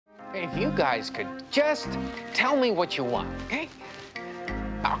If you guys could just tell me what you want, okay?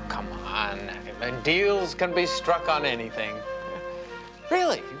 Oh, come on. Deals can be struck on anything.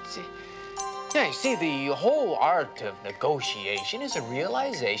 Really. Yeah, you see, the whole art of negotiation is a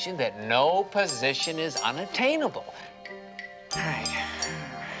realization that no position is unattainable. All right.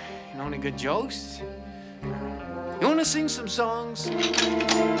 You know any good jokes? You want to sing some songs?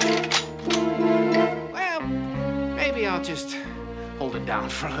 Well, maybe I'll just hold it down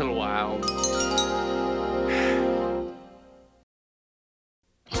for a little while.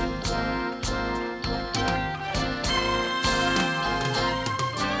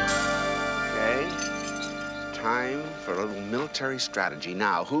 Time for a little military strategy.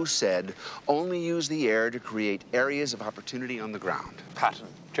 Now, who said only use the air to create areas of opportunity on the ground? Patton,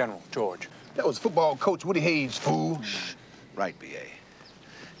 General George. That was football coach Woody Hayes, fool. Shh. Right, B.A.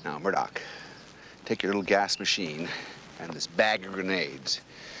 Now, Murdoch, take your little gas machine and this bag of grenades,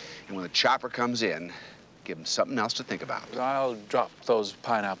 and when the chopper comes in, give him something else to think about. I'll drop those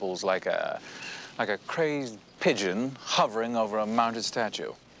pineapples like a crazed pigeon hovering over a mounted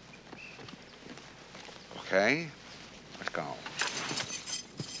statue. Okay, let's go.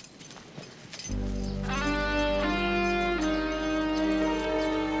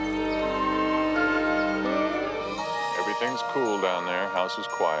 Everything's cool down there. House is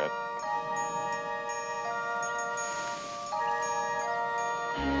quiet.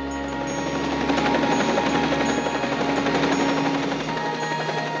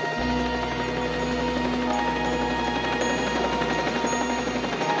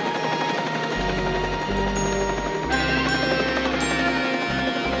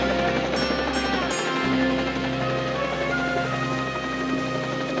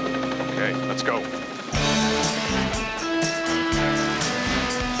 Okay, let's go.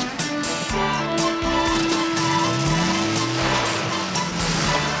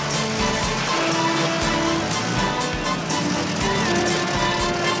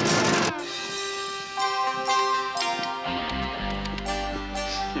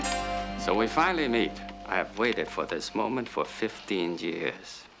 So we finally meet. I have waited for this moment for 15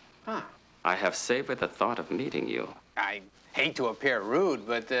 years. Huh. I have savored the thought of meeting you. I hate to appear rude,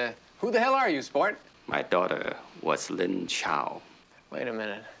 but who the hell are you, sport? My daughter was Lin Chow. Wait a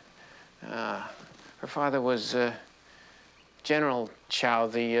minute. Her father was General Chow,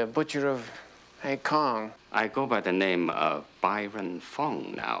 the butcher of Kong. I go by the name of Byron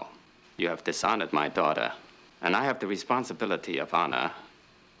Fong now. You have dishonored my daughter, and I have the responsibility of honor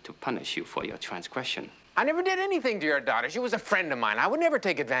to punish you for your transgression. I never did anything to your daughter. She was a friend of mine. I would never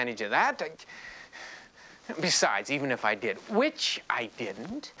take advantage of that. Besides, even if I did, which I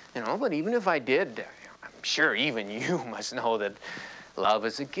didn't, but even if I did, I'm sure even you must know that love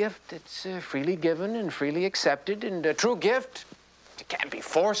is a gift. It's freely given and freely accepted, and a true gift, it can't be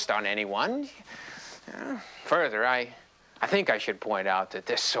forced on anyone. Further, I think I should point out that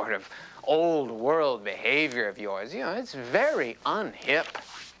this sort of old world behavior of yours, it's very unhip.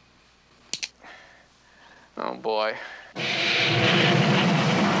 Oh, boy.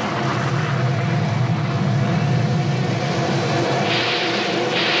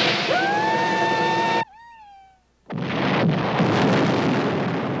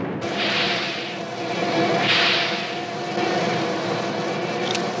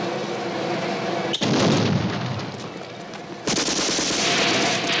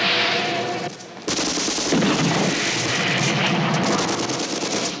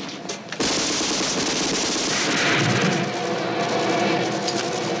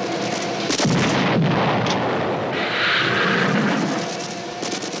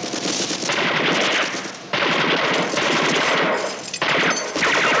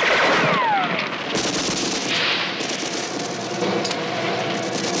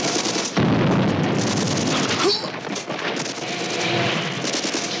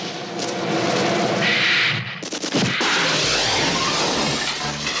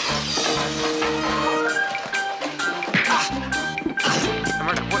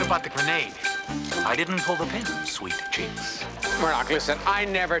 About the grenade. I didn't pull the pin, sweet cheeks. Murdoch, listen, I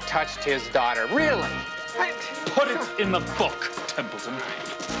never touched his daughter. Really? Put it in the book, Templeton.